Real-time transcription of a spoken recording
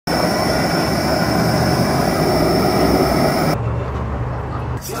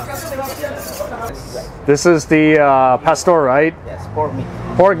This is the pastor, right? Yes, pork meat.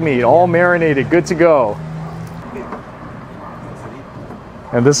 Pork meat, all marinated, good to go.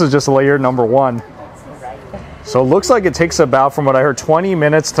 And this is just layer number 1. So it looks like it takes about, from what I heard, 20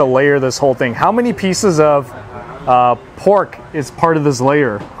 minutes to layer this whole thing. How many pieces of pork is part of this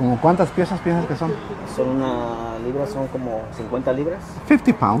layer? ¿Como cuántas piezas piensas que son? Son una libra, son como 50 libras.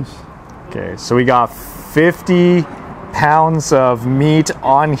 50 pounds. Okay, so we got 50 pounds of meat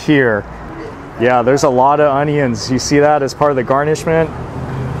on here. Yeah, there's a lot of onions. You see that as part of the garnishment?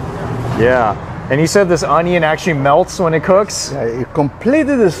 Yeah. And you said this onion actually melts when it cooks? Yeah, it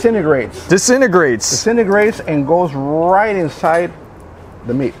completely disintegrates. Disintegrates. Disintegrates and goes right inside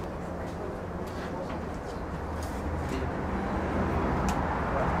the meat.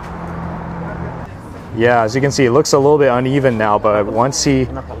 Yeah, as you can see, it looks a little bit uneven now, but once he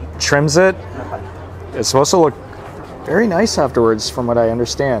trims it, it's supposed to look very nice afterwards, from what I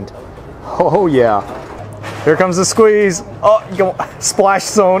understand. Oh yeah. Here comes the squeeze. Oh, splash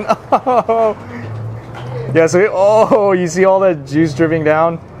zone. Yeah, so you see all that juice dripping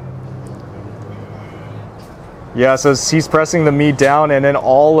down? Yeah, so he's pressing the meat down, and then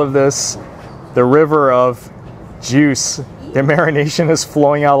all of this, the river of juice, the marination is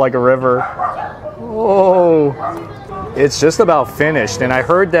flowing out like a river. Oh, it's just about finished. And I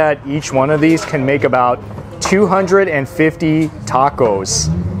heard that each one of these can make about 250 tacos.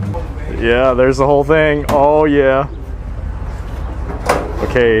 Yeah, there's the whole thing. Oh yeah.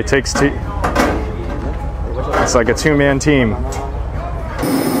 Okay, it takes two. It's like a two-man team.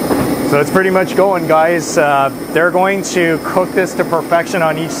 So it's pretty much going, guys. They're going to cook this to perfection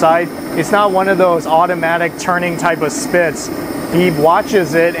on each side. It's not one of those automatic turning type of spits. He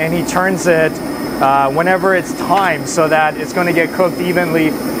watches it and he turns it whenever it's time, so that it's going to get cooked evenly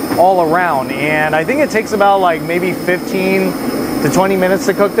all around. And I think it takes about like maybe 15 to 20 minutes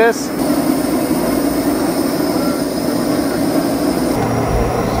to cook this.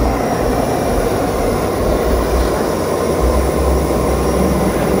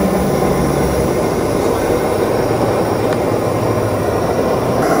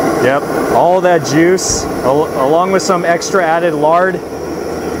 Yep, all that juice along with some extra added lard.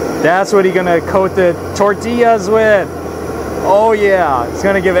 That's what he's gonna coat the tortillas with. Oh yeah, it's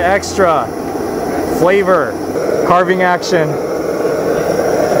gonna give it extra flavor, carving action.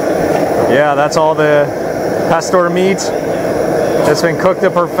 Yeah, that's all the pastor meat that's been cooked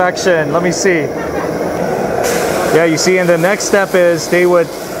to perfection. Let me see. Yeah, you see, and the next step is they would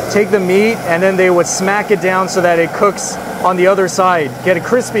take the meat and then they would smack it down so that it cooks on the other side, get it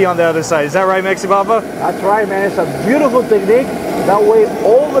crispy on the other side. Is that right, Mexi Papa? That's right, man. It's a beautiful technique. That way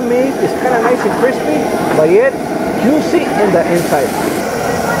all the meat is kind of nice and crispy, but yet juicy in the inside.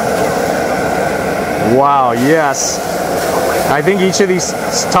 Wow, yes. I think each of these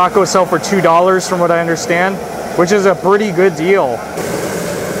tacos sell for $2 from what I understand, which is a pretty good deal.